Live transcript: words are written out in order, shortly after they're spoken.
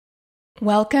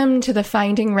Welcome to the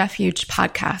Finding Refuge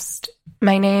podcast.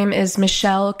 My name is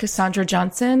Michelle Cassandra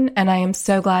Johnson, and I am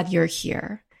so glad you're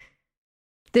here.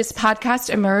 This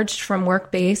podcast emerged from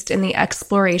work based in the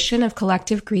exploration of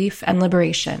collective grief and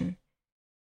liberation.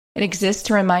 It exists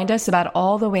to remind us about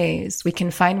all the ways we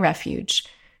can find refuge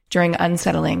during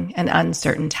unsettling and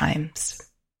uncertain times.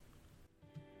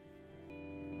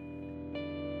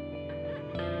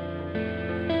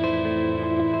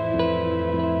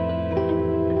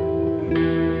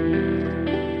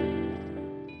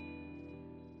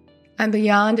 I'm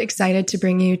beyond excited to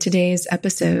bring you today's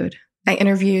episode. I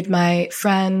interviewed my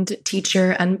friend,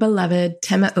 teacher, and beloved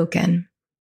Tema Okun.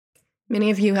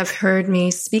 Many of you have heard me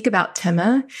speak about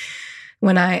Tema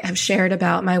when I have shared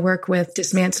about my work with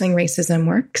Dismantling Racism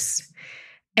Works.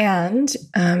 And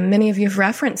many of you have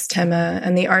referenced Tema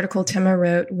and the article Tema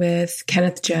wrote with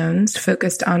Kenneth Jones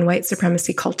focused on white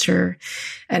supremacy culture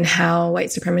and how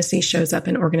white supremacy shows up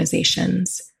in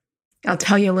organizations. I'll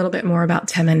tell you a little bit more about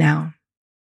Tema now.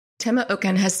 Tema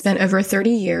Okun has spent over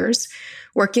 30 years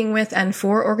working with and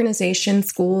for organizations,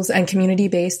 schools, and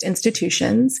community-based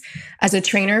institutions as a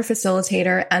trainer,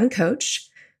 facilitator, and coach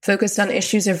focused on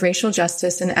issues of racial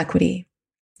justice and equity.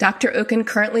 Dr. Okun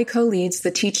currently co-leads the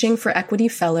Teaching for Equity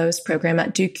Fellows program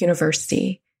at Duke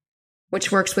University,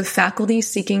 which works with faculty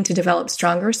seeking to develop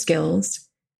stronger skills,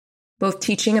 both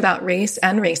teaching about race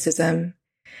and racism,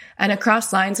 and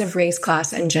across lines of race,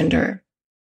 class, and gender.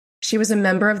 She was a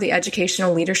member of the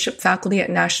educational leadership faculty at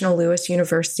National Louis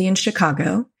University in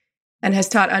Chicago and has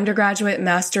taught undergraduate,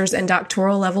 master's, and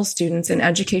doctoral level students in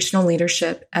educational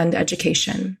leadership and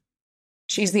education.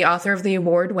 She's the author of the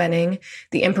award-winning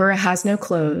The Emperor Has No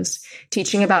Clothes,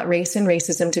 teaching about race and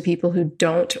racism to people who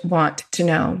don't want to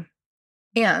know,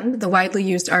 and the widely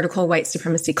used article White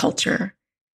Supremacy Culture.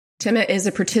 Tema is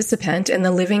a participant in the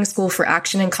Living School for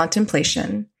Action and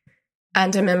Contemplation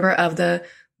and a member of the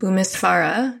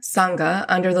Bumiswara Sangha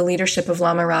under the leadership of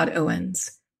Lama Rod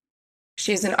Owens.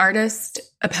 She is an artist,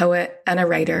 a poet, and a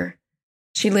writer.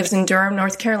 She lives in Durham,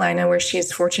 North Carolina, where she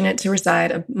is fortunate to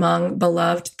reside among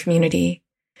beloved community.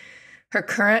 Her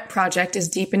current project is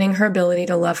deepening her ability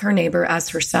to love her neighbor as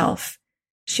herself.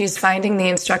 She is finding the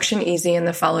instruction easy and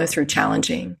the follow-through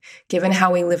challenging, given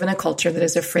how we live in a culture that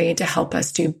is afraid to help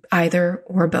us do either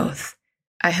or both.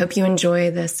 I hope you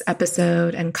enjoy this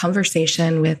episode and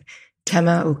conversation with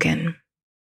Tema Okun.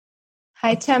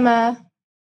 Hi, Tema.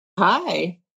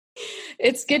 Hi.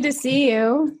 It's good to see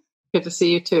you. Good to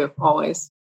see you too,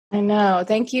 always. I know.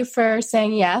 Thank you for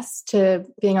saying yes to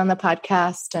being on the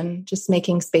podcast and just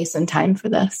making space and time for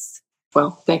this. Well,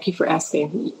 thank you for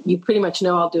asking. You pretty much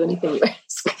know I'll do anything you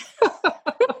ask.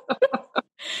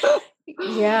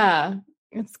 Yeah,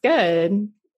 it's good.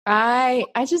 I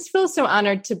just feel so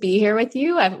honored to be here with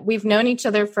you. We've known each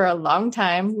other for a long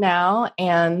time now,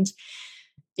 and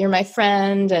you're my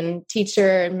friend and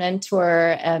teacher and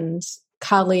mentor and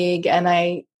colleague, and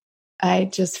I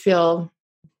just feel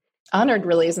honored,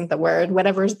 really isn't the word,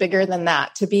 whatever's bigger than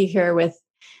that, to be here with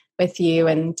you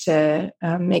and to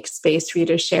make space for you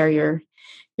to share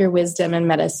your wisdom and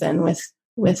medicine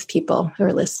with people who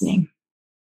are listening.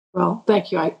 Well,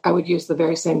 thank you. I would use the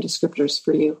very same descriptors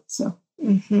for you, so.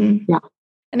 Mm-hmm. Yeah.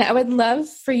 And I would love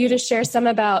for you to share some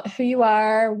about who you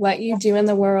are, what you do in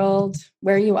the world,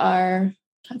 where you are,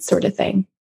 that sort of thing.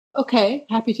 Okay,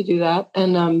 happy to do that.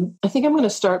 And I think I'm going to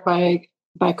start by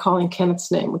calling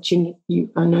Kenneth's name, which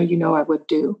I know I would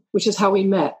do, which is how we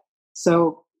met.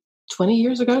 So 25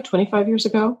 years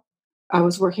ago, I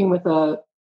was working with a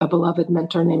beloved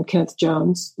mentor named Kenneth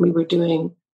Jones. We were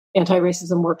doing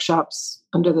anti-racism workshops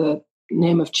under the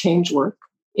name of Change Work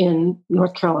in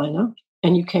North Carolina.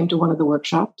 And you came to one of the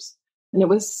workshops. And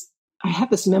I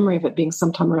have this memory of it being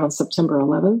sometime around September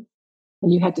 11th.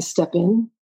 And you had to step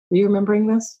in. Are you remembering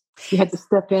this? You had to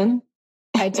step in.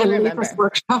 I do remember. This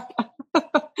workshop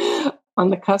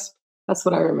on the cusp. That's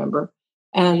what I remember.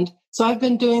 And so I've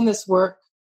been doing this work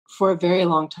for a very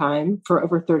long time, for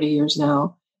over 30 years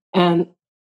now. And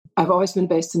I've always been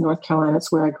based in North Carolina.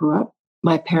 It's where I grew up.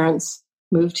 My parents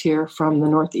moved here from the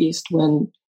Northeast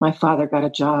when my father got a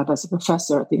job as a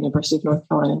professor at the University of North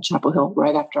Carolina in Chapel Hill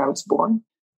right after I was born.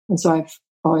 And so I've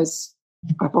always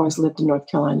lived in North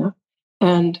Carolina.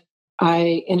 And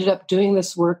I ended up doing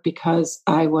this work because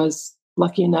I was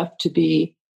lucky enough to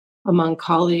be among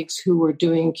colleagues who were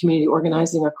doing community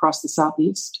organizing across the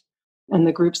Southeast. And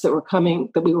the groups that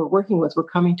we were working with were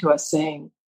coming to us saying,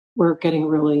 we're getting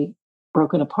really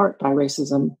broken apart by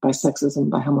racism, by sexism,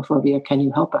 by homophobia. Can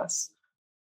you help us?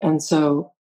 And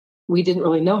so we didn't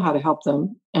really know how to help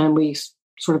them. And we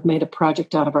sort of made a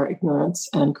project out of our ignorance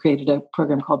and created a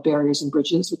program called Barriers and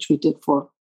Bridges, which we did for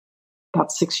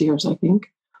about 6 years, I think.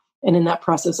 And in that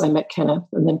process, I met Kenneth,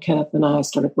 and then Kenneth and I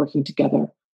started working together.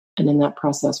 And in that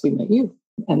process, we met you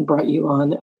and brought you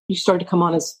on. You started to come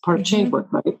on as part of Change Work,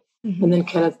 right? Mm-hmm. And then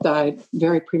Kenneth died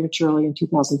very prematurely in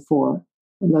 2004.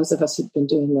 And those of us who've been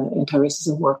doing the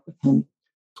anti-racism work with him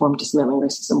formed Dismantling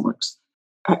Racism Works.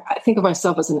 I think of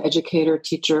myself as an educator,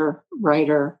 teacher,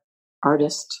 writer,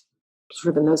 artist,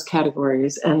 sort of in those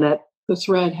categories. And that the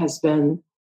thread has been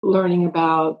learning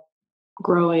about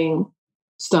growing,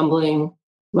 stumbling,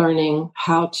 learning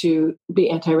how to be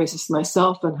anti-racist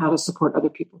myself and how to support other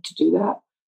people to do that,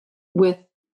 with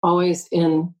always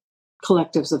in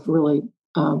collectives of really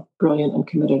brilliant and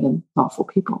committed and thoughtful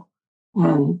people.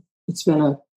 And it's been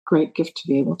a great gift to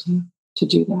be able to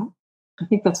do that. I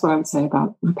think that's what I would say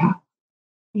about my path.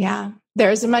 Yeah.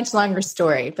 There's a much longer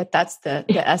story, but that's the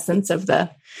essence of the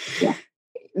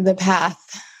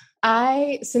path.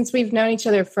 Since we've known each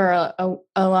other for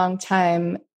a long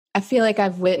time, I feel like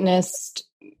I've witnessed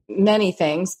many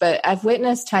things, but I've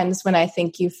witnessed times when I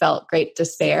think you felt great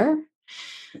despair.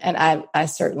 And I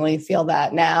certainly feel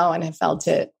that now, and I felt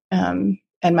it. And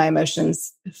my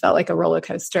emotions felt like a roller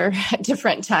coaster at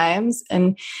different times.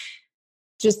 And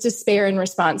just despair in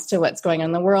response to what's going on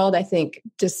in the world. I think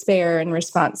despair in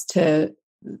response to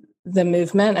the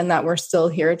movement and that we're still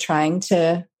here trying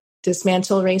to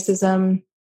dismantle racism.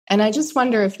 And I just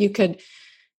wonder if you could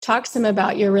talk some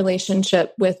about your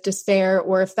relationship with despair,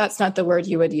 or if that's not the word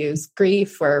you would use,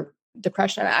 grief or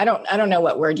depression. I don't know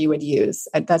what word you would use.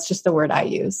 That's just the word I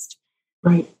used.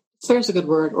 Right. Despair is a good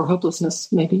word, or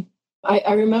hopelessness, maybe.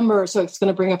 I remember, so it's going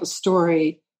to bring up a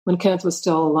story when Kenneth was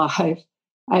still alive.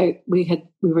 We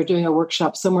were doing a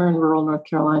workshop somewhere in rural North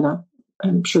Carolina.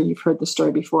 I'm sure you've heard the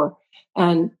story before.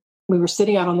 And we were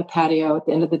sitting out on the patio at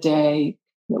the end of the day.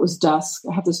 It was dusk.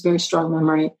 I have this very strong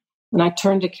memory. And I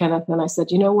turned to Kenneth and I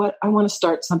said, you know what? I want to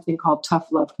start something called Tough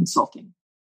Love Consulting.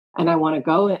 And I want to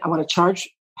go and I want to charge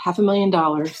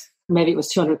 $500,000. Maybe it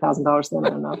was $200,000 then, I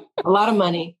don't know. A lot of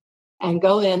money. And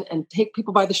go in and take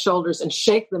people by the shoulders and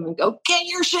shake them and go, get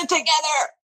your shit together.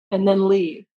 And then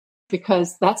leave.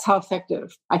 Because that's how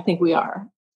effective I think we are.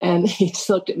 And he just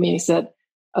looked at me and he said,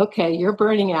 okay, you're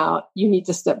burning out. You need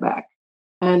to step back.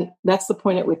 And that's the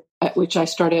point at which I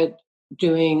started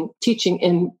teaching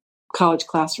in college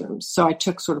classrooms. So I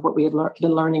took sort of what we had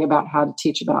been learning about how to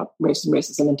teach about race and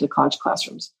racism into college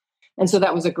classrooms. And so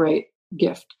that was a great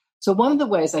gift. So one of the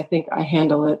ways I think I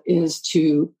handle it is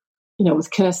to,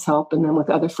 with Kenneth's help and then with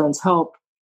other friends' help,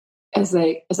 as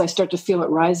I start to feel it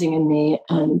rising in me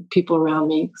and people around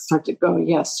me start to go,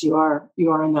 yes, you are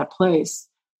in that place,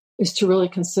 is to really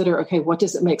consider, okay, what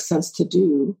does it make sense to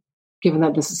do given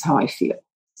that this is how I feel?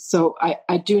 So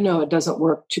I do know it doesn't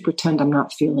work to pretend I'm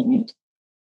not feeling it.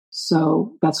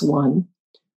 So that's one.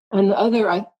 And the other,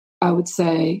 I would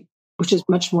say, which is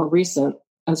much more recent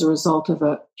as a result of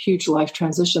a huge life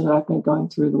transition that I've been going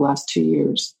through the last 2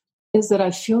 years, is that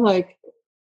I feel like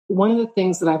one of the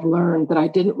things that I've learned that I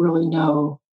didn't really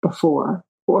know before,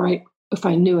 or if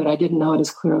I knew it, I didn't know it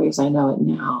as clearly as I know it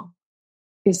now,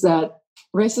 is that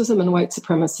racism and white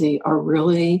supremacy are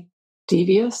really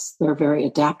devious. They're very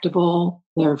adaptable.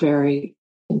 They're very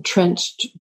entrenched.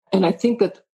 And I think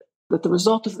that the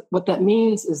result of what that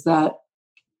means is that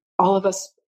all of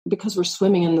us, because we're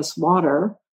swimming in this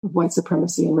water of white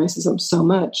supremacy and racism so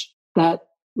much, that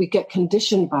we get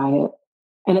conditioned by it.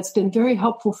 And it's been very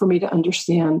helpful for me to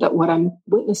understand that what I'm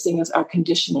witnessing is our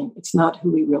conditioning. It's not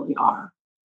who we really are.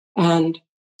 And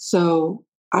so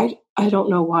I don't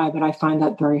know why, but I find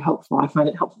that very helpful. I find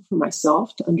it helpful for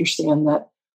myself to understand that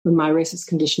when my racist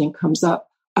conditioning comes up,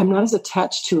 I'm not as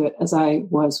attached to it as I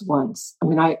was once. I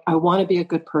mean, I want to be a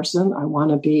good person. I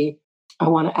want to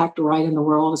act right in the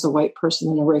world as a white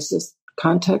person in a racist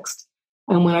context.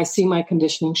 And when I see my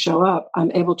conditioning show up,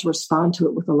 I'm able to respond to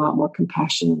it with a lot more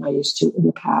compassion than I used to in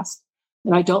the past.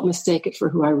 And I don't mistake it for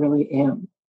who I really am.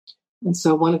 And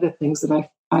so one of the things that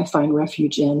I find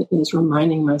refuge in is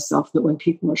reminding myself that when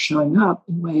people are showing up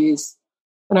in ways,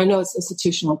 and I know it's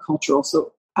institutional and cultural,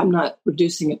 so I'm not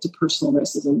reducing it to personal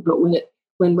racism, but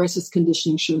when racist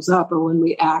conditioning shows up, or when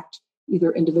we act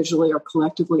either individually or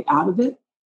collectively out of it,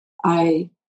 I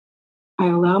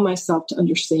allow myself to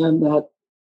understand that,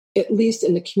 at least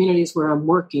in the communities where I'm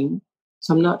working,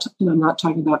 so I'm not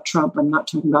talking about Trump, I'm not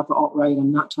talking about the alt-right,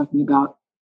 I'm not talking about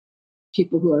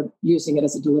people who are using it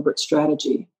as a deliberate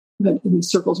strategy, but in the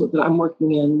circles that I'm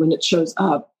working in, when it shows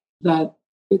up, that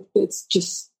it's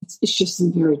just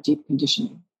some very deep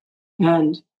conditioning.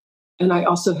 And I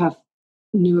also have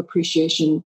new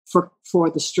appreciation for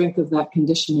the strength of that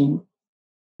conditioning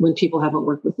when people haven't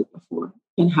worked with it before,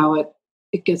 and how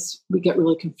we get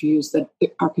really confused that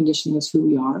our conditioning is who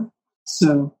we are.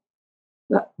 So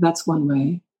that's one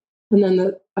way. And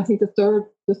then I think the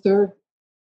third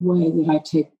way that I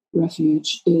take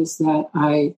refuge is that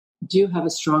I do have a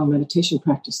strong meditation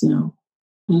practice now.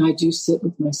 And I do sit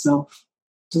with myself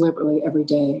deliberately every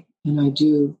day. And I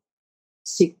do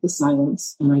seek the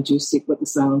silence, and I do seek what the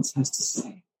silence has to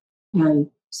say. And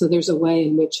so there's a way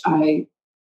in which I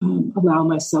allow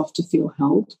myself to feel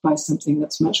held by something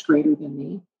that's much greater than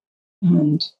me.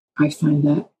 And I find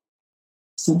that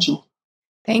essential.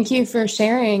 Thank you for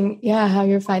sharing, how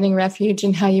you're finding refuge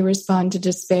and how you respond to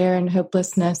despair and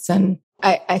hopelessness. And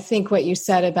I think what you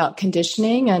said about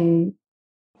conditioning and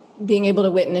being able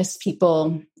to witness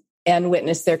people and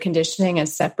witness their conditioning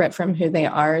as separate from who they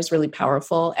are is really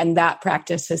powerful. And that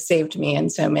practice has saved me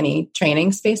in so many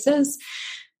training spaces.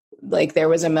 Like there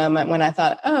was a moment when I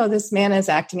thought, oh, this man is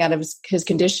acting out of his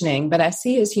conditioning, but I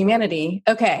see his humanity.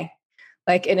 Okay.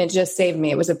 And it just saved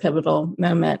me. It was a pivotal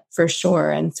moment for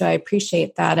sure. And so I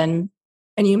appreciate that. And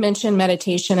you mentioned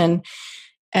meditation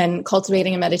and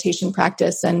cultivating a meditation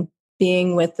practice and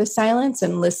being with the silence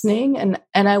and listening. And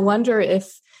I wonder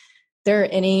if there are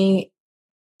any,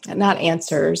 not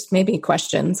answers, maybe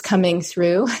questions coming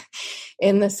through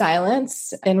in the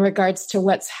silence in regards to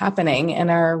what's happening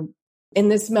in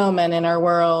this moment, in our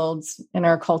world, in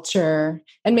our culture.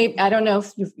 And maybe, I don't know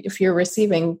if you're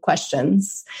receiving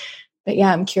questions, but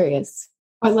I'm curious.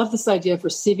 I love this idea of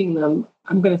receiving them.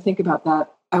 I'm going to think about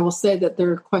that. I will say that there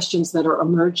are questions that are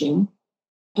emerging.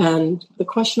 And the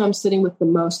question I'm sitting with the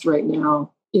most right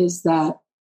now is that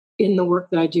in the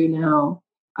work that I do now,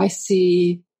 I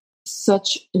see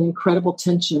such an incredible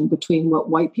tension between what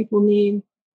white people need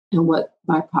and what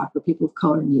BIPOC or people of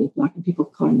color need, Black and people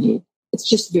of color need. It's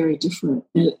just very different.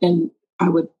 And I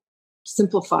would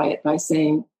simplify it by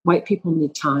saying white people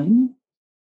need time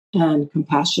and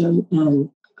compassion and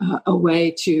a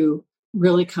way to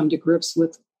really come to grips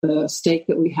with the stake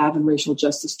that we have in racial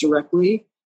justice directly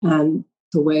and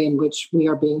the way in which we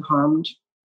are being harmed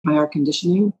by our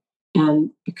conditioning.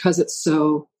 And because it's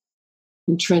so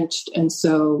entrenched and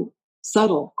so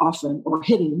subtle often, or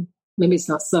hidden, maybe it's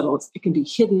not subtle, it can be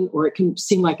hidden, or it can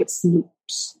seem like it's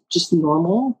just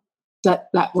normal, that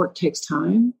work takes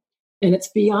time. And it's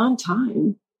beyond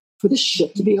time for this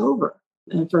shit to be over.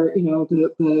 And for,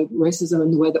 the racism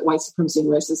and the way that white supremacy and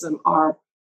racism are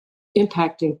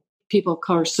impacting people of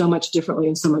color so much differently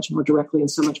and so much more directly and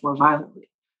so much more violently.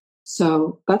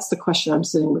 So that's the question I'm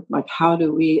sitting with, how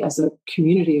do we as a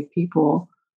community of people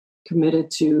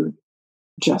committed to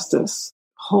justice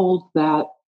hold that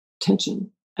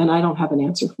tension? And I don't have an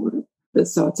answer for it.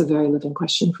 So it's a very living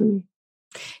question for me.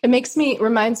 It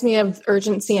reminds me of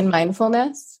urgency and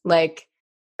mindfulness, like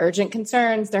urgent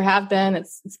concerns. There have been,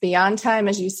 it's beyond time,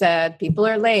 as you said, people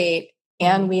are late,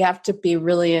 and we have to be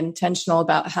really intentional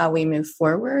about how we move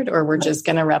forward, or we're just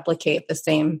going to replicate the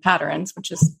same patterns,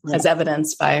 which is as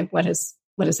evidenced by what is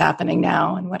happening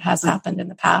now and what has happened in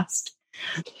the past.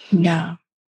 Yeah.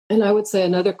 And I would say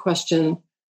another question,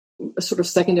 a sort of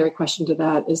secondary question to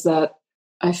that, is that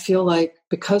I feel like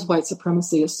because white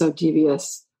supremacy is so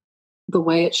devious, the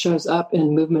way it shows up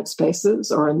in movement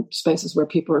spaces or in spaces where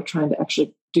people are trying to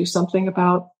actually do something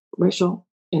about racial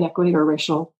inequity or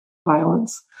racial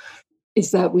violence,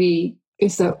 it's just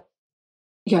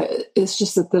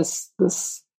that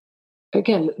this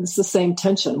again, it's the same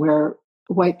tension where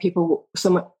white people,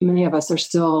 so many of us are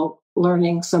still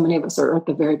learning. So many of us are at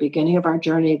the very beginning of our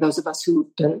journey. Those of us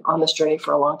who've been on this journey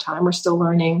for a long time are still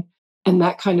learning. And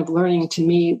that kind of learning, to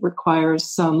me, requires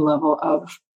some level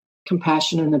of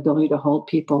compassion and ability to hold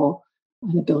people,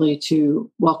 an ability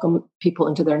to welcome people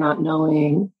into their not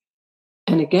knowing.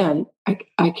 And again,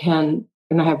 I can,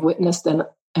 and I have witnessed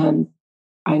and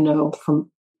I know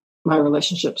from my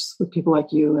relationships with people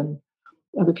like you and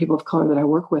other people of color that I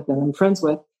work with and I'm friends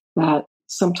with, that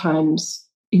sometimes,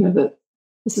 that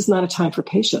this is not a time for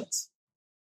patience.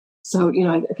 So,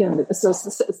 again,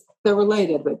 they're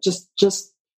related, but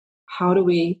just how do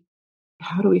we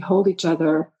hold each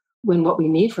other when what we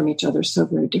need from each other is so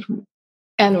very different?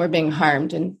 And we're being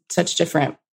harmed in such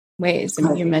different ways.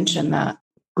 And you mentioned that.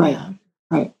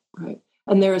 Right.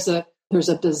 And there's a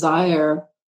desire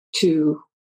to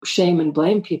shame and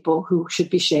blame people who should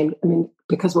be shamed. I mean,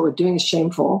 because what we're doing is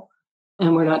shameful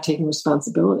and we're not taking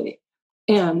responsibility.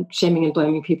 And shaming and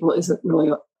blaming people isn't really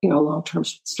a long-term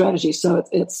strategy. So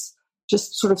it's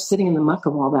just sort of sitting in the muck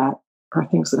of all that are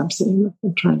things that I'm sitting with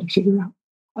and trying to figure out.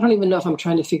 I don't even know if I'm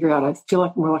trying to figure out. I feel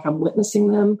like more like I'm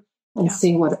witnessing them and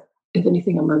seeing what, if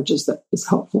anything, emerges that is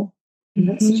helpful in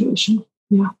that situation.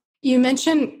 Yeah. You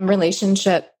mentioned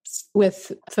relationships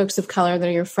with folks of color that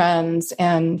are your friends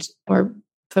or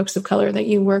folks of color that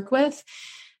you work with.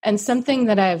 And something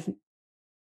that I've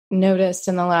noticed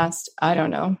in the last, I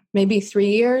don't know, maybe 3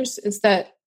 years is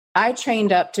that I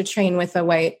trained up to train with a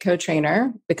white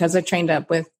co-trainer because I trained up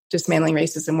with Dismantling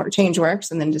Racism Work, Change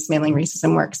Works, and then Dismantling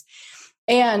Racism Works.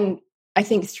 And I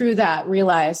think through that,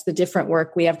 realize the different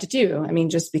work we have to do. I mean,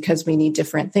 just because we need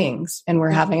different things and we're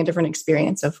having a different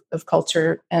experience of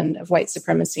culture and of white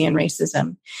supremacy and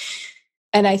racism.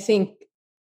 And I think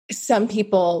some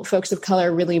people, folks of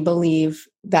color, really believe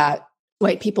that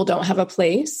white people don't have a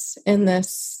place in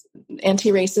this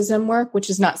anti-racism work, which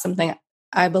is not something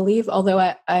I believe, although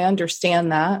I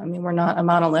understand that. I mean, we're not a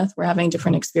monolith. We're having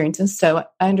different experiences. So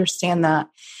I understand that.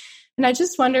 And I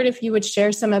just wondered if you would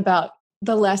share some about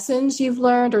the lessons you've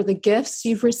learned or the gifts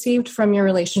you've received from your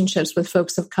relationships with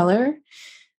folks of color.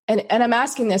 And I'm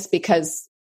asking this because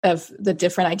of the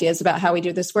different ideas about how we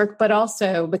do this work, but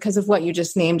also because of what you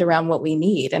just named around what we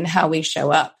need and how we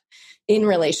show up in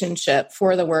relationship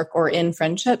for the work or in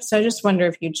friendship. So I just wonder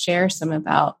if you'd share some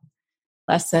about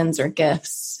lessons or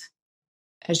gifts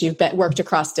as you've worked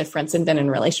across difference and been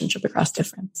in relationship across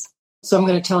difference. So I'm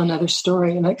going to tell another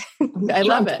story, and I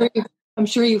love it. I'm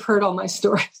sure you've heard all my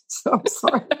stories, so I'm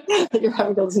sorry that you're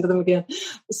having to listen to them again.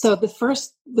 So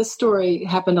this story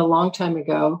happened a long time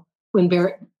ago when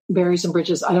Berries and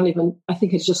Bridges, I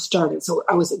think it just started. So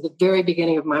I was at the very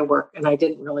beginning of my work, and I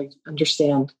didn't really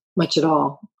understand much at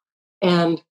all.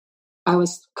 And I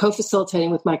was co-facilitating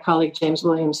with my colleague, James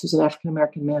Williams, who's an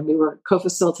African-American man. We were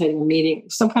co-facilitating a meeting,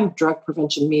 some kind of drug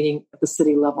prevention meeting at the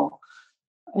city level.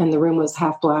 And the room was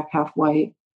half Black, half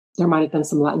white. There might have been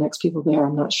some Latinx people there.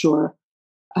 I'm not sure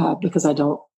because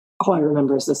all I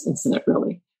remember is this incident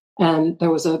really. And there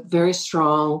was a very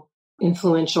strong,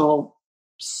 influential,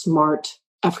 smart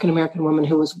African-American woman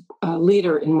who was a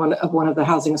leader in one of the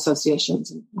housing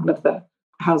associations, and one of the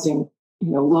housing,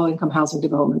 low-income housing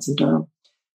developments in Durham.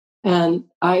 And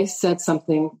I said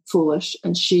something foolish,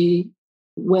 and she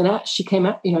came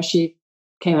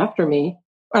after me.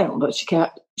 I don't know.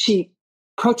 She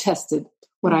protested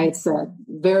what I had said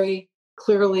very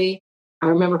clearly. I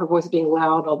remember her voice being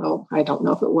loud, although I don't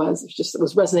know if it was. It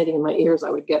was resonating in my ears, I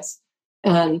would guess.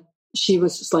 And she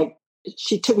was just like,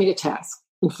 she took me to task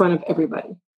in front of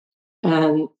everybody.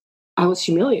 And I was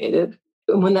humiliated.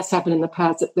 And when that's happened in the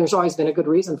past, there's always been a good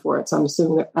reason for it. So I'm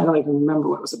assuming that I don't even remember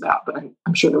what it was about, but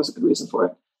I'm sure there was a good reason for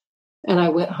it. And I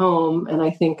went home, and I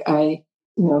think I,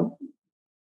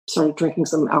 started drinking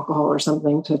some alcohol or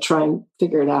something to try and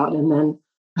figure it out. And then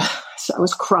so I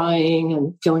was crying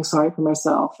and feeling sorry for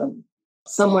myself. And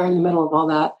somewhere in the middle of all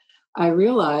that, I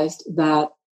realized that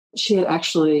she had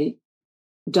actually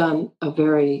done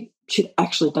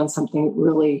something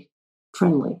really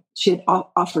friendly. She had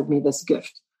offered me this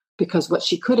gift, because what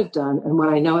she could have done, and what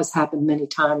I know has happened many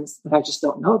times that I just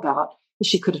don't know about, is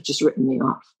she could have just written me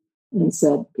off and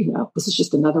said, this is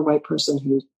just another white person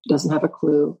who doesn't have a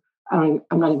clue. I'm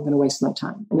not even going to waste my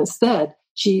time. And instead,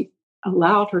 she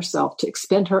allowed herself to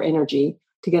expend her energy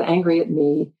to get angry at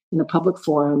me in a public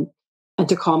forum and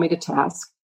to call me to task,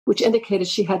 which indicated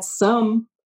she had some,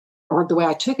 or the way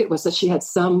I took it was that she had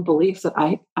some belief that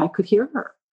I could hear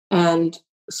her. And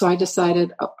so I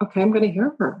decided, okay, I'm going to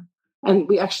hear her. And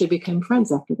we actually became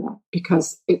friends after that,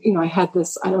 because, I had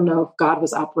this, I don't know if God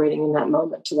was operating in that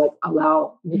moment to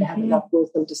allow me to have enough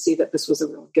wisdom to see that this was a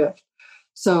real gift.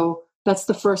 So that's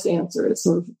the first answer.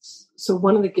 So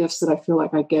one of the gifts that I feel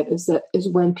like I get is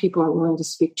when people are willing to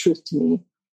speak truth to me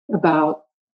about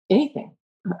anything,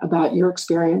 about your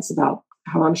experience, about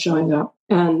how I'm showing up.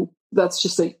 And that's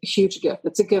just a huge gift.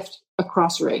 It's a gift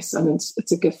across race. I mean,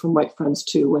 it's a gift from white friends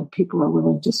too, when people are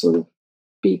willing to sort of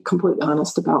be completely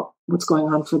honest about what's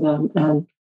going on for them and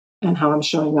how I'm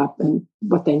showing up and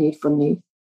what they need from me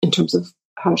in terms of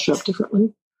how to show up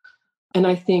differently. And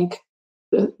I think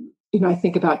that, I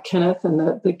think about Kenneth, and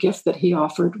the gift that he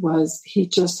offered was he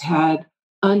just had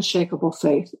unshakable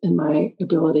faith in my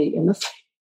ability in the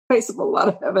face of a lot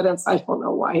of evidence. I don't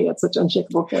know why he had such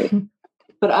unshakable faith,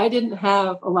 but I didn't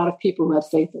have a lot of people who had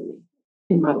faith in me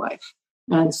in my life.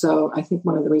 And so I think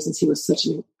one of the reasons he was such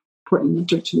an important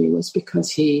mentor to me was because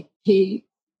he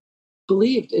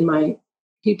believed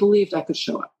I could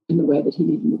show up in the way that he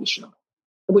needed me to show up,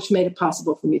 which made it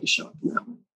possible for me to show up in that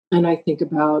way. And I think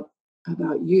about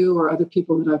you or other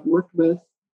people that I've worked with.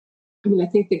 I mean, I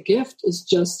think the gift is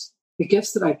just the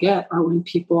gifts that I get are when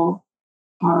people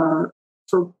are,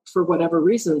 for whatever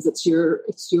reasons, it's your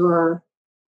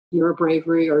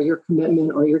bravery or your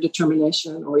commitment or your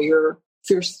determination or your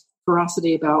fierce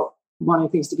ferocity about wanting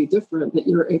things to be different, that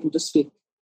you're able to speak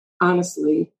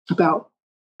honestly about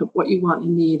what you want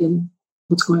and need and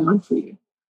what's going on for you.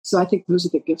 So I think those are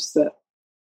the gifts that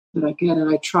I get, and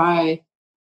I try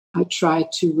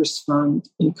to respond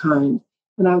in kind.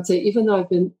 And I would say, even though I've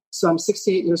been So I'm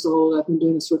 68 years old. I've been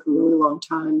doing this work a really long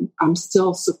time. I'm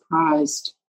still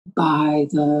surprised by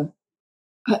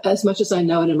as much as I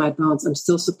know it in my bones, I'm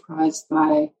still surprised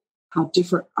by how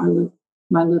different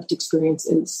my lived experience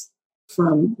is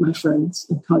from my friends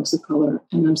and colleagues of color.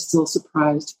 And I'm still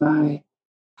surprised by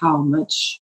how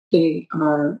much they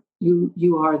are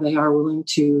willing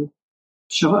to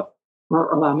show up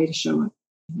or allow me to show up,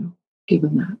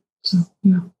 given that. So,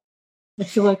 yeah. I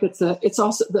feel like it's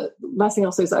also the last thing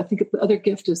I'll say is I think the other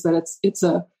gift is that it's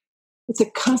a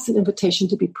constant invitation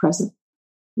to be present.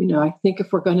 I think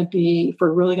if we're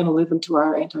really going to live into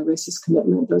our anti-racist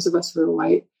commitment, those of us who are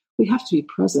white, we have to be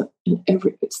present in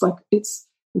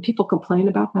when people complain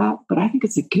about that, but I think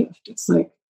it's a gift. It's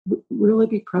like really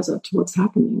be present to what's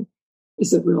happening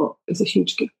is a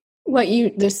huge gift.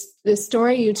 The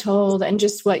story you told and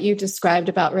just what you described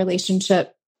about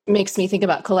relationship makes me think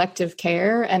about collective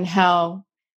care and how,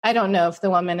 I don't know if the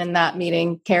woman in that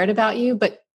meeting cared about you,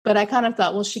 but I kind of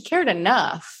thought, well, she cared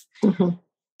enough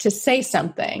to say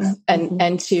something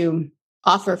and to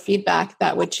offer feedback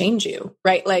that would change you,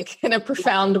 right? Like in a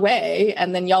profound way.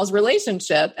 And then y'all's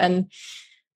relationship. And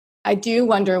I do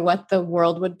wonder what the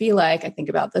world would be like. I think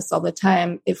about this all the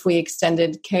time. If we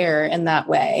extended care in that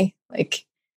way, like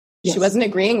she wasn't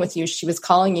agreeing with you. She was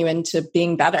calling you into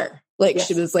being better. Like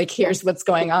she was like, here's what's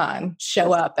going on.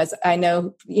 Show up as I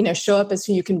know, show up as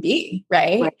who you can be.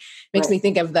 Right. Makes me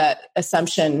think of that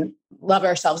assumption, love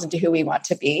ourselves into who we want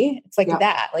to be. It's like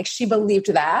that, like she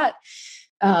believed that.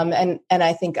 And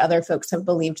I think other folks have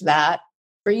believed that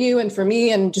for you and for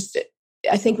me. And just,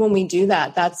 I think when we do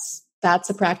that, that's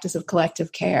a practice of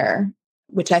collective care,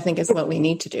 which I think is what we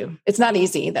need to do. It's not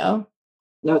easy though.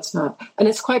 No, it's not. And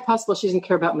it's quite possible she doesn't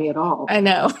care about me at all. I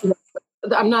know.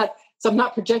 I'm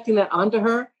not projecting that onto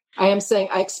her. I am saying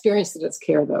I experienced it as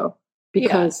care though,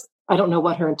 because I don't know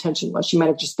what her intention was. She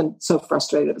might've just been so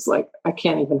frustrated. It was like, I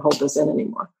can't even hold this in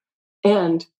anymore.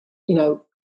 And,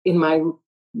 in my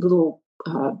little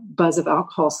buzz of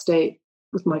alcohol state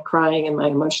with my crying and my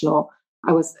emotional,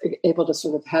 I was able to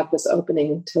sort of have this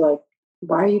opening to like,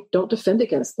 don't defend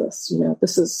against this?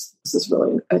 This is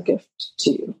really a gift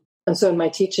to you. And so in my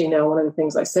teaching now, one of the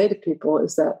things I say to people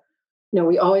is that,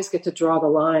 we always get to draw the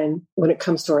line when it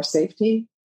comes to our safety.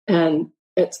 And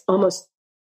it's almost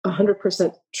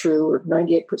 100% true or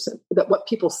 98% that what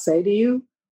people say to you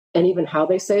and even how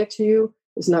they say it to you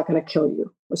is not going to kill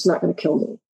you. It's not going to kill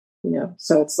me.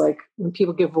 So it's like when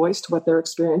people give voice to what their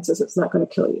experience is, it's not going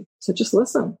to kill you. So just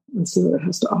listen and see what it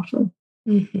has to offer.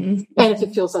 And if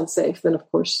it feels unsafe, then of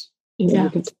course, you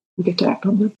get to act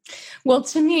on it. Well,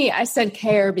 to me, I said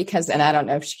care because, and I don't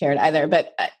know if she cared either,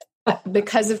 but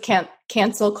because of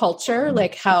cancel culture,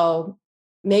 like how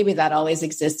maybe that always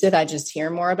existed. I just hear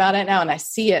more about it now and I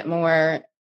see it more.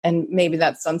 And maybe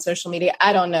that's on social media.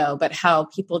 I don't know, but how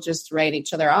people just write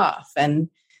each other off. And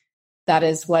that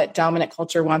is what dominant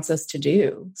culture wants us to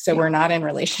do. So we're not in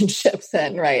relationships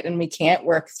then, right? And we can't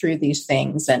work through these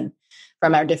things and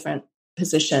from our different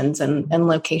positions and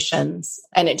locations.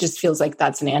 And it just feels like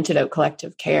that's an antidote,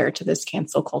 collective care, to this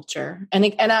cancel culture.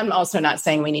 And I'm also not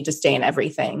saying we need to stay in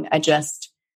everything.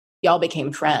 Y'all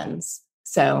became friends.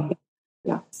 So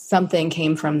something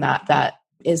came from that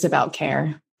is about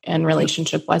care and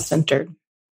relationship was centered.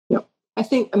 I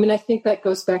think that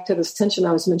goes back to this tension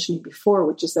I was mentioning before,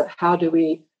 which is that how do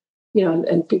we,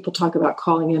 and people talk about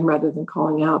calling in rather than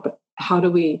calling out, but how do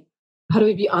we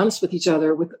be honest with each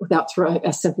other without throwing,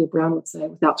 as Cynthia Brown would say,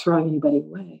 without throwing anybody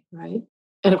away, right?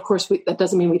 And of course, that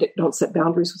doesn't mean we don't set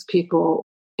boundaries with people.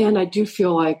 And I do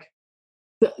feel like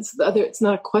it's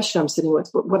not a question I'm sitting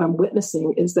with, but what I'm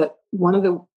witnessing is that one of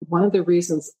the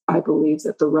reasons I believe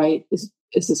that the right is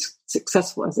as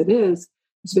successful as it is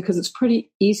because it's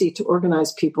pretty easy to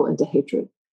organize people into hatred.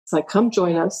 It's like, come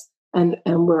join us, and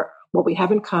what we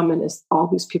have in common is all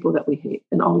these people that we hate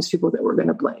and all these people that we're going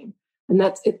to blame. And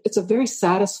it's very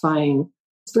satisfying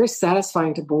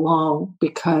to belong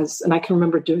because, and I can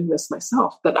remember doing this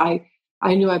myself, that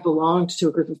I knew I belonged to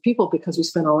a group of people because we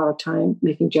spent all our time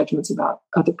making judgments about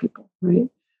other people, right?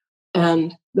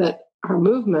 And that our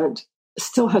movement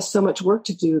still has so much work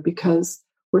to do because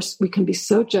we can be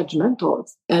so judgmental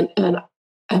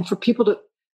and for people to,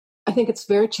 I think it's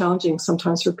very challenging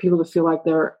sometimes for people to feel like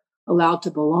they're allowed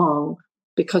to belong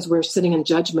because we're sitting in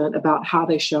judgment about how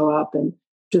they show up and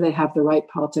do they have the right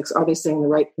politics? Are they saying the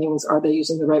right things? Are they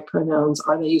using the right pronouns?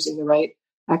 Are they using the right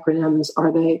acronyms?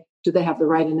 Do they have the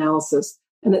right analysis?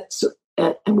 And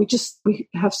we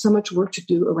have so much work to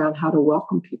do around how to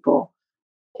welcome people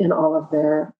in all of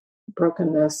their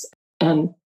brokenness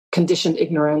and conditioned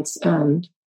ignorance and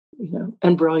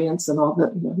brilliance and all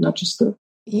that, not just the.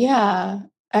 Yeah.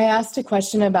 I asked a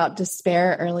question about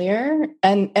despair earlier,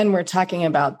 and we're talking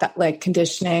about that, like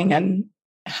conditioning and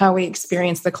how we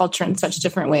experience the culture in such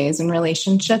different ways in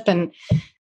relationship. And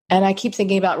I keep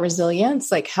thinking about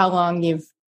resilience, like how long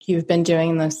you've been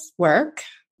doing this work,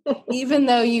 even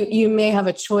though you may have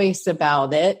a choice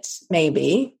about it,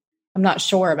 maybe. I'm not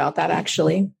sure about that,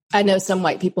 actually. I know some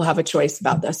white people have a choice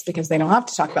about this because they don't have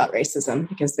to talk about racism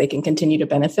because they can continue to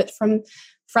benefit from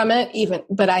it,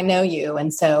 but I know you.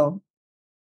 And so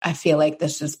I feel like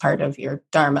this is part of your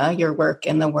dharma, your work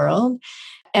in the world.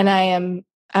 And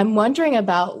I'm wondering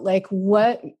about like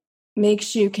what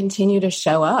makes you continue to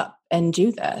show up and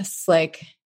do this. Like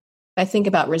I think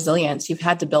about resilience, you've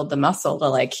had to build the muscle to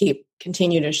like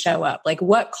continue to show up. Like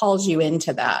what calls you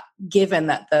into that, given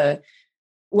that the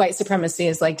white supremacy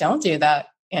is like, don't do that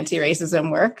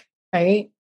anti-racism work,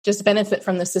 right? Just benefit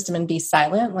from the system and be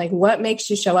silent. Like what makes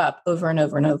you show up over and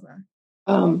over and over?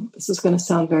 This is going to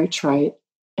sound very trite.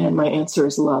 And my answer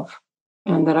is love.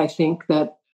 And that I think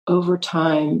that over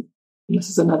time, this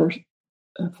is another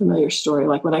familiar story.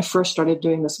 Like when I first started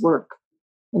doing this work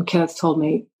and Kenneth told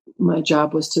me my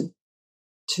job was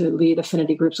to lead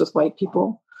affinity groups with white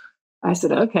people, I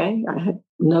said, okay. I had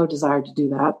no desire to do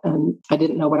that. And I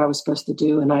didn't know what I was supposed to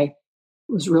do. And I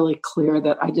was really clear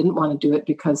that I didn't want to do it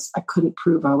because I couldn't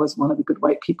prove I was one of the good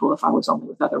white people if I was only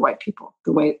with other white people.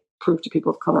 The way it proved to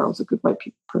people of color I was a good white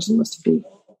person was to be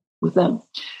with them.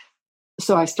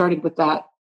 So I started with that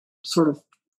sort of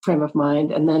frame of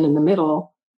mind. And then in the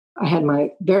middle, I had my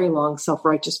very long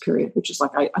self-righteous period, which is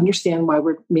like, I understand why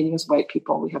we're meeting as white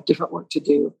people. We have different work to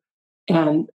do.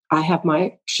 And I have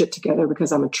my shit together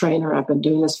because I'm a trainer. I've been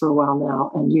doing this for a while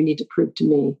now. And you need to prove to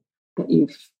me that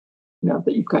you've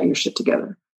got your shit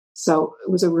together. So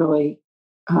it was a really,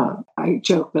 I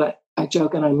joke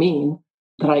and I mean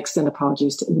that I extend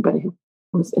apologies to anybody who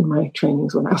was in my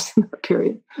trainings when I was in that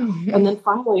period. Mm-hmm. And then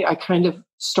finally, I kind of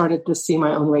started to see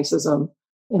my own racism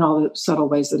in all the subtle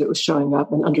ways that it was showing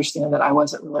up and understand that I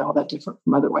wasn't really all that different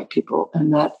from other white people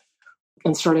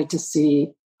and started to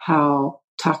see how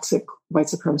toxic white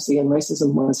supremacy and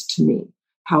racism was to me,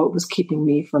 how it was keeping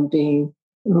me from being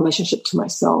in relationship to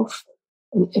myself,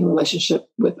 in relationship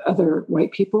with other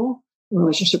white people, in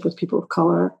relationship with people of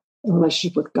color, in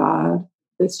relationship with God.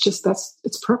 It's just, that's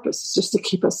its purpose. It's just to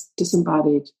keep us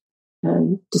disembodied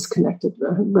and disconnected.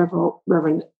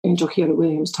 Reverend Angel Kyoto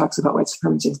Williams talks about white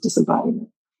supremacy as disembodiment.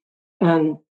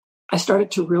 And I started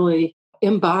to really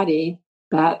embody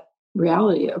that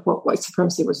reality of what white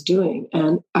supremacy was doing.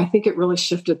 And I think it really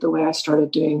shifted the way I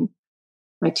started doing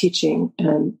my teaching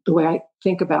and the way I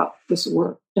think about this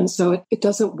work. And so it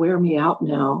doesn't wear me out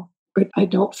now, but I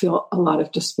don't feel a lot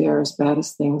of despair as bad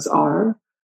as things are,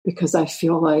 because I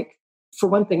feel like, for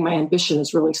one thing, my ambition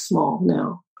is really small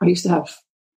now. I used to have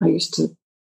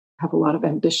a lot of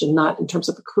ambition, not in terms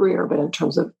of a career, but in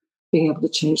terms of being able to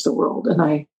change the world. And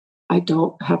I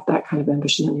don't have that kind of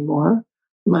ambition anymore.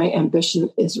 My ambition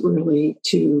is really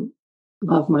to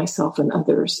love myself and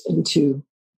others into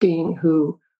being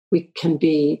who we can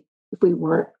be if we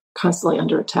weren't constantly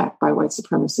under attack by white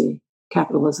supremacy,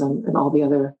 capitalism, and all the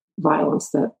other violence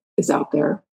that is out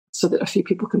there, so that a few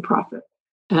people can profit.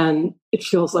 And it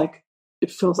feels like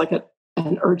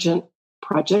an urgent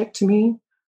project to me.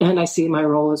 And I see my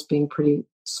role as being pretty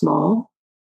small,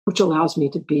 which allows me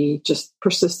to be just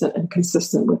persistent and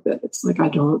consistent with it. It's like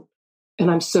and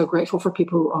I'm so grateful for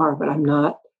people who are, but I'm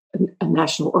not a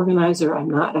national organizer. I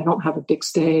don't have a big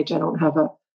stage. I'm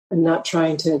not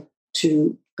trying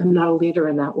I'm not a leader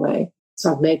in that way.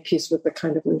 So I've made peace with the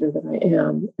kind of leader that I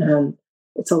am. And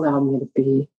it's allowed me to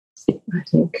be, I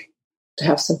think, to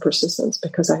have some persistence,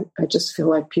 because I just feel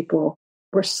like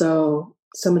so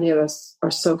many of us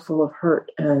are so full of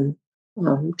hurt and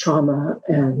trauma,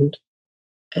 and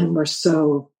we're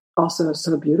also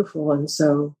so beautiful and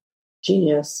so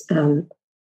genius. And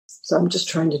so I'm just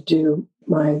trying to do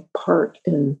my part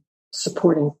in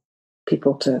supporting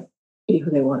people to be who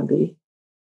they want to be.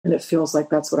 And it feels like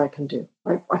that's what I can do.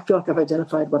 I feel like I've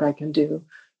identified what I can do,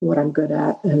 what I'm good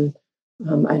at. And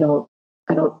I don't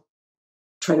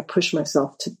try to push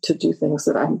myself to do things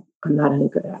that I'm not any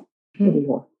good at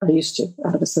anymore. I used to,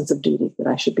 out of a sense of duty, that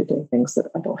I should be doing things that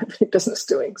I don't have any business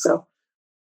doing. So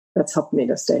that's helped me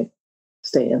to stay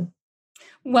in.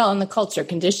 Well, and the culture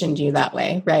conditioned you that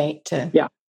way, right? To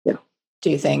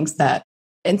do things that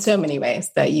in so many ways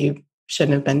that you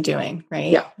shouldn't have been doing,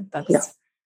 right? Yeah. That's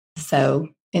so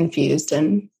infused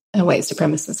in a white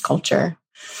supremacist culture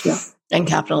and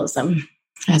capitalism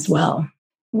as well.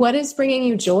 What is bringing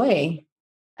you joy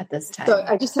at this time? So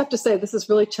I just have to say, this is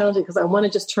really challenging because I want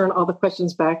to just turn all the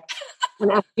questions back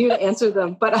and ask you to answer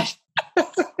them. But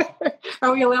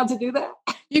are we allowed to do that?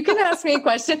 You can ask me a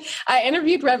question. I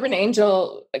interviewed Reverend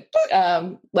Angel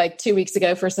like 2 weeks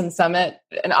ago for some summit,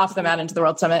 and Off the Mountain to the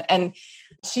World Summit. And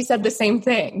she said the same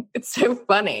thing. It's so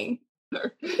funny.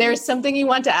 There's something you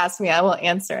want to ask me, I will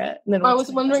answer it. And then I was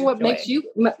wondering what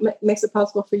makes it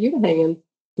possible for you to hang in.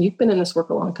 You've been in this work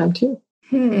a long time too.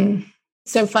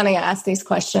 So funny. I ask these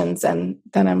questions and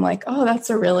then I'm like, oh, that's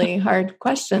a really hard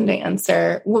question to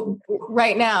answer.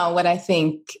 Right now, what I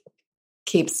think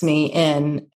keeps me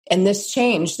in, and this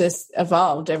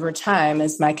evolved over time,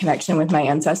 is my connection with my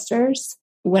ancestors.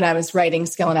 When I was writing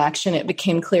Skill in Action, it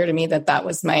became clear to me that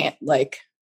was my,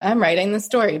 I'm writing the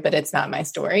story, but it's not my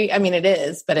story. I mean, it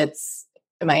is, but it's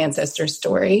my ancestor's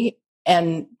story.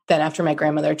 And then after my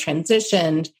grandmother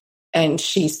transitioned and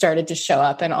she started to show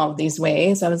up in all of these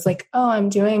ways, I was like, oh, I'm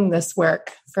doing this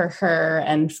work for her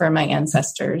and for my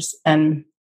ancestors and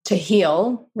to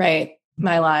heal, right,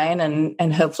 my line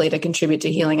and hopefully to contribute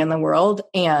to healing in the world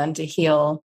and to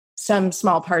heal some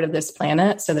small part of this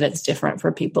planet so that it's different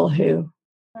for people who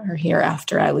are here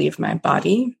after I leave my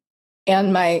body.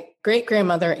 And my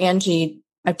great-grandmother, Angie,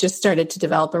 I've just started to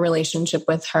develop a relationship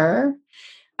with her.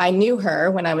 I knew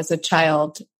her when I was a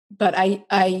child, but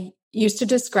I used to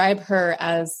describe her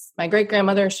as my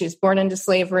great-grandmother. She was born into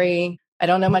slavery. I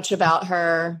don't know much about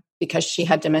her because she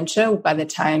had dementia by the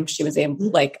time she was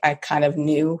able, I kind of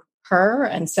knew her.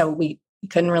 And so we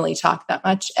couldn't really talk that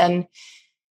much. And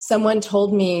someone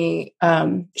told me,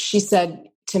 she said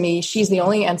to me, she's the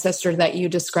only ancestor that you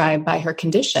describe by her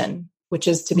condition, which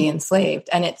is to be enslaved.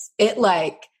 And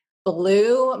it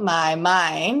blew my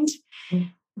mind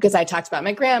because I talked about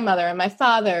my grandmother and my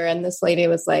father. And this lady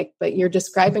was like, but you're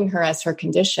describing her as her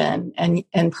condition.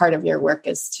 And part of your work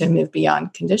is to move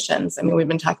beyond conditions. I mean, we've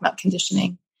been talking about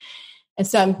conditioning. And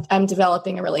so I'm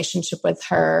developing a relationship with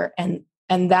her. And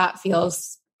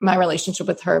my relationship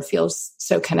with her feels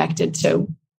so connected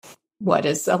to what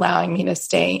is allowing me to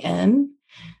stay in.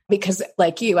 Because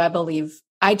like you, I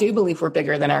do believe we're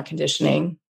bigger than our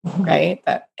conditioning, right?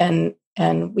 And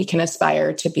we can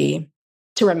aspire to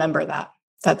remember that.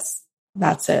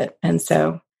 That's it. And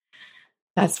so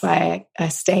that's why I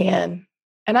stay in.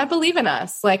 And I believe in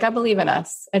us. I believe in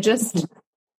us. I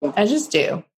just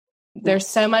do. There's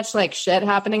so much shit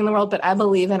happening in the world, but I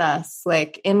believe in us,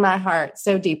 in my heart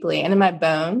so deeply and in my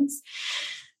bones.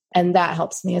 And that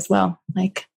helps me as well.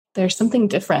 There's something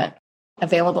different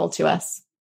available to us.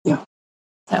 Yeah.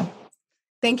 So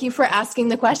thank you for asking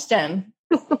the question.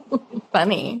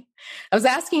 Funny. I was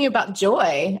asking you about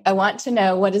joy. I want to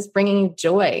know what is bringing you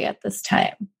joy at this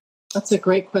time. That's a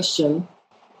great question.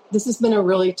 This has been a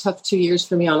really tough 2 years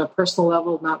for me on a personal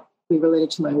level, not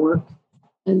related to my work.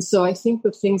 And so I think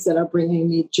the things that are bringing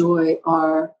me joy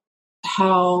are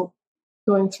how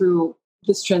going through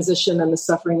this transition and the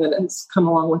suffering that has come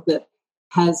along with it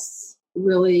has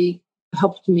really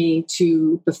helped me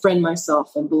to befriend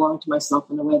myself and belong to myself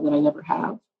in a way that I never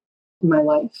have in my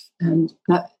life. And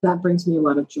that brings me a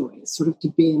lot of joy, sort of to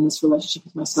be in this relationship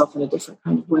with myself in a different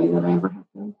kind of way than I ever have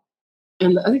been.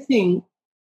 And the other thing,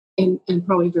 and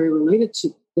probably very related to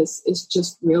this, is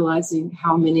just realizing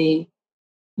how many,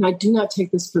 and I do not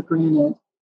take this for granted,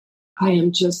 I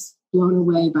am just blown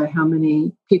away by how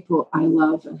many people I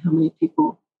love and how many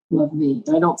people love me.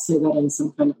 And I don't say that in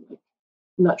some kind of I'm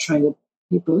not trying to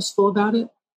be boastful about it.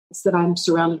 It's that I'm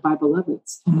surrounded by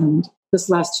beloveds. And this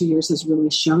last 2 years has really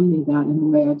shown me that in a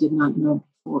way I did not know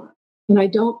before. And I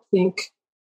don't think,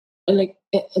 and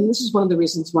this is one of the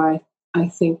reasons why I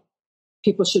think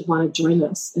people should want to join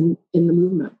us in the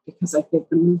movement, because I think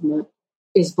the movement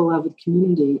is beloved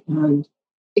community, and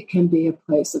it can be a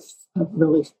place of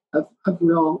really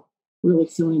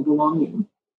feeling belonging.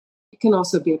 It can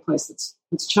also be a place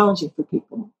that's challenging for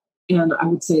people. And I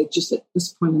would say just at this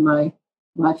point in my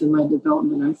life and my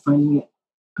development, I'm finding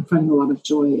a lot of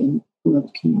joy in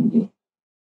beloved community.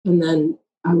 And then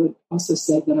I would also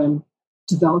say that I'm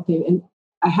developing, and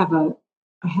I have a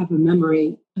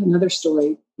memory, another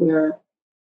story where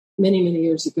many, many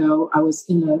years ago, I was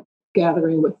in a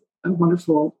gathering with a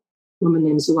wonderful woman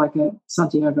named Zuleika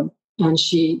Santiago, and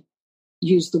she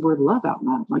used the word love out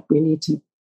loud. We need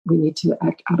to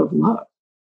act out of love.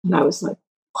 And I was like,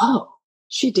 whoa,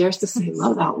 she dares to say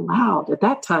love out loud. At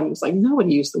that time, it was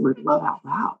nobody used the word love out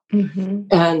loud. Mm-hmm.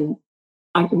 And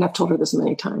I've told her this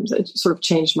many times. It sort of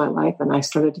changed my life, and I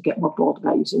started to get more bold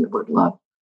about using the word love.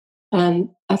 And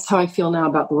that's how I feel now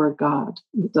about the word God.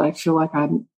 I feel like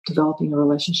I'm developing a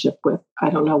relationship with,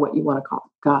 I don't know what you want to call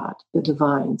it, God, the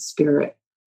divine spirit,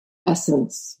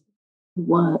 essence,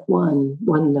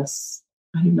 oneness.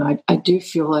 I don't know. I do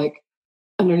feel like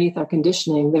underneath our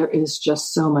conditioning, there is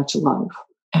just so much love.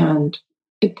 And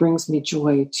it brings me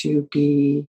joy to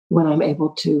be when I'm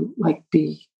able to like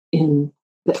be in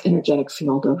the energetic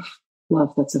field of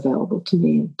love that's available to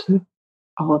me and to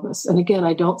all of us. And again,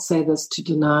 I don't say this to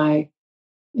deny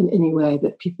in any way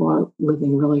that people are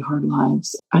living really hard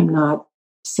lives. I'm not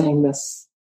saying this,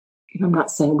 I'm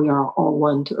not saying we are all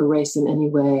one to erase in any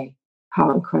way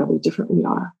how incredibly different we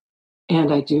are.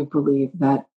 And I do believe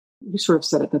that you sort of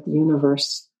said it, that the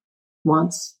universe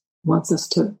wants us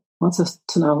to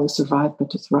not only survive, but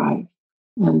to thrive.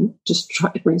 And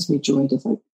it brings me joy to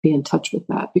like be in touch with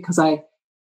that, because I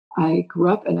grew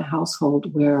up in a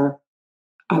household where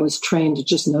I was trained to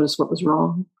just notice what was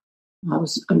wrong.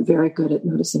 I'm very good at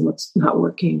noticing what's not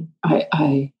working.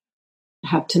 I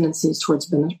have tendencies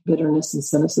towards bitterness and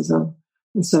cynicism.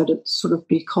 And so to sort of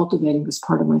be cultivating this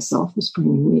part of myself is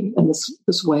bringing me, and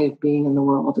this way of being in the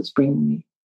world is bringing me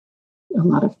a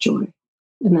lot of joy.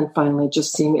 And then finally,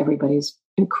 just seeing everybody's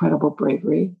incredible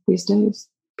bravery these days.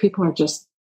 People are just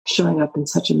showing up in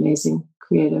such amazing,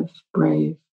 creative,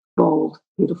 brave, bold,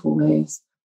 beautiful ways.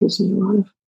 Gives me a lot of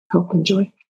hope and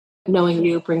joy. Knowing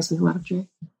you brings me a lot of joy.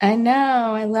 I know.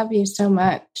 I love you so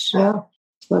much. Yeah.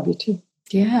 Love you too.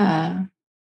 Yeah.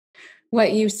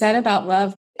 What you said about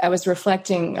love, I was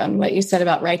reflecting on what you said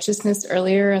about righteousness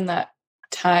earlier in that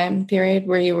time period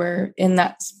where you were in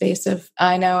that space of,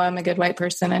 I know I'm a good white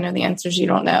person. I know the answers you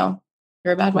don't know.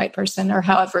 You're a bad white person, or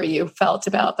however you felt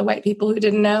about the white people who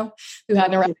didn't know, who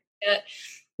hadn't arrived yet.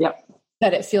 Yep.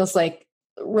 That it feels like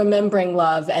remembering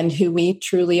love and who we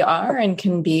truly are and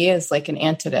can be is like an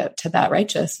antidote to that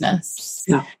righteousness.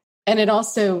 Yeah. And it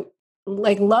also,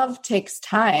 like, love takes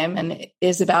time and it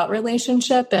is about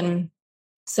relationship. And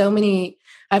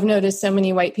I've noticed so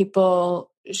many white people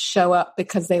show up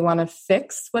because they want to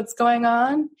fix what's going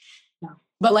on,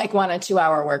 but like want a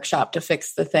 2-hour workshop to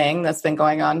fix the thing that's been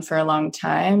going on for a long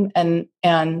time.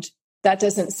 And that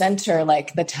doesn't center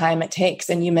like the time it takes.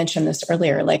 And you mentioned this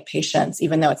earlier, like patience,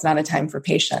 even though it's not a time for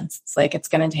patience, it's like, it's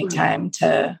going to take time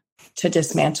to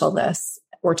dismantle this,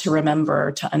 or to remember,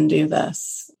 or to undo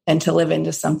this, and to live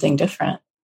into something different.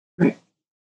 Right.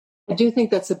 I do think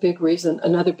that's a big reason.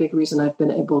 Another big reason I've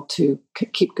been able to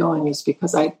keep going is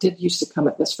because I did used to come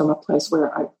at this from a place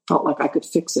where I felt like I could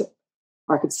fix it,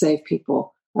 or I could save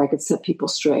people, or I could set people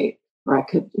straight, or I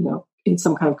could, in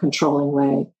some kind of controlling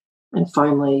way. And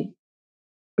finally,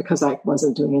 because I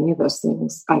wasn't doing any of those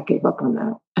things, I gave up on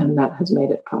that. And that has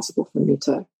made it possible for me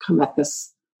to come at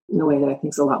this in a way that I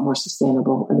think is a lot more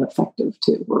sustainable and effective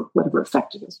too, or whatever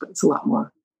effective is, but it's a lot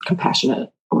more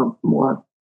compassionate or more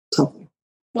something.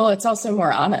 Well, it's also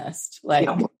more honest. Like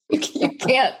you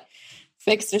can't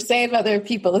fix or save other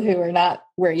people who are not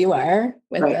where you are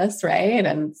with this, right?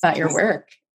 And it's not your work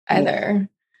either.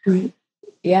 Right.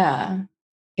 Yeah.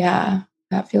 Yeah.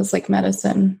 That feels like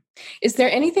medicine. Is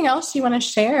there anything else you want to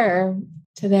share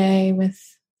today with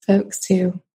folks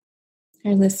who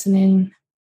are listening?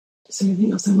 Is there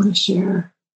anything else I want to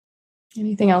share?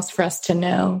 Anything else for us to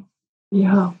know?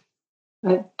 Yeah.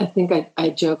 I think I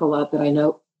joke a lot that I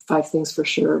know 5 things for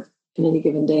sure in any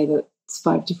given day, that it's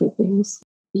 5 different things.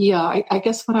 Yeah, I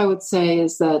guess what I would say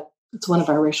is that it's one of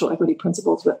our racial equity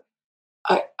principles, but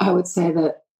I would say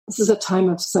that this is a time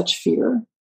of such fear.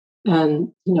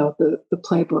 And, the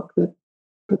playbook that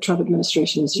the Trump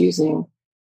administration is using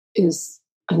is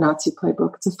a Nazi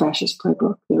playbook. It's a fascist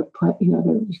playbook.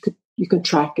 You could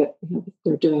track it.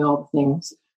 They're doing all the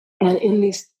things. And in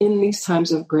these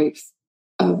times of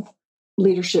of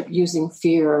leadership using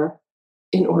fear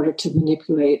in order to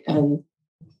manipulate and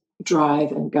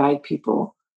drive and guide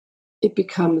people, it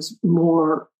becomes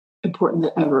more important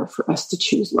than ever for us to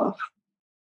choose love.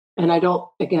 And I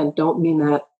don't mean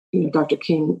that, Dr.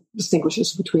 King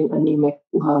distinguishes between anemic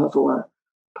love or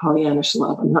Pollyannish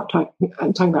love.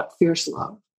 I'm talking about fierce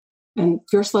love. And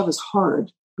fierce love is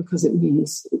hard because it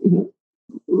means,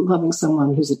 loving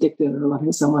someone who's addicted, or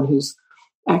loving someone who's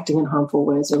acting in harmful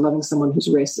ways, or loving someone who's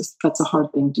racist. That's a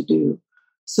hard thing to do.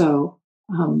 So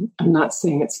I'm not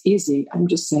saying it's easy. I'm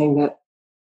just saying that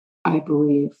I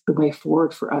believe the way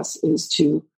forward for us is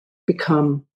to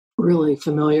become really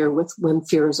familiar with when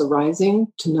fear is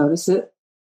arising, to notice it,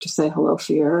 to say hello,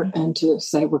 fear, and to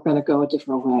say we're going to go a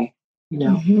different way.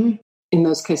 In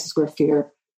those cases where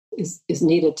fear is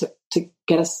needed to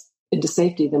get us into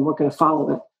safety, then we're going to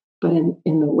follow it. But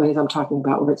in the ways I'm talking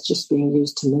about, where it's just being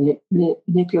used to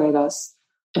manipulate us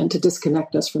and to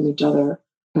disconnect us from each other,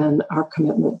 then our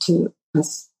commitment to,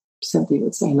 as Cynthia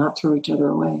would say, not throw each other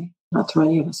away, not throw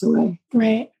any of us away.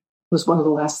 Right. Was one of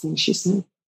the last things she said.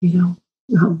 Don't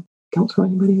throw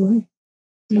anybody away.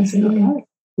 So I said, okay,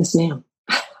 yes, ma'am.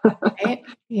 Right.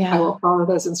 Yeah. I will follow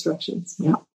those instructions.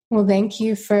 Yeah. Well, thank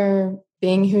you for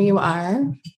being who you are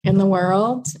in the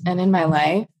world and in my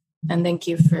life. And thank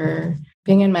you for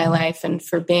being in my life and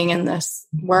for being in this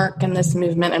work and this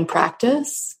movement and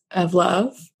practice of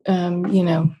love,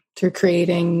 through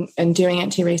creating and doing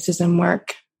anti-racism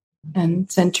work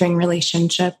and centering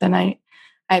relationship. And I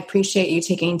appreciate you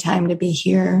taking time to be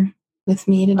here with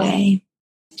me today.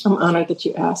 I'm honored that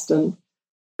you asked, and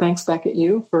thanks back at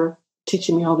you for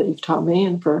teaching me all that you've taught me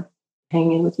and for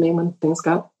hanging in with me when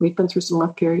we've been through some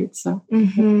rough periods. So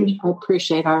I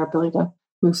appreciate our ability to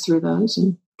move through those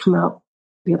and come out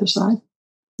the other side.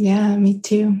 Yeah, me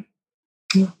too.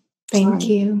 Yeah. Thank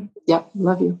you. Yep.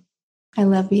 Love you. I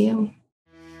love you.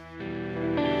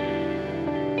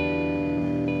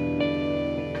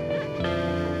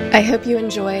 I hope you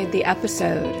enjoyed the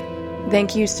episode.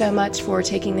 Thank you so much for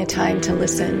taking the time to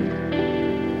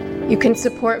listen. You can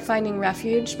support Finding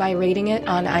Refuge by rating it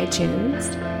on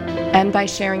iTunes and by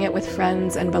sharing it with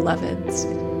friends and beloveds.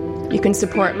 You can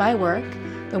support my work,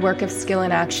 the work of Skill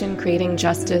in Action, creating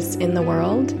justice in the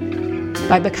world,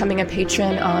 by becoming a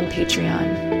patron on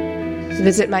Patreon.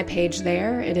 Visit my page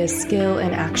there. It is Skill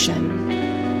in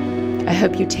Action. I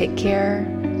hope you take care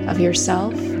of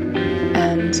yourself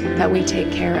and that we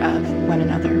take care of one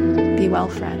another. Be well,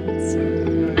 friends.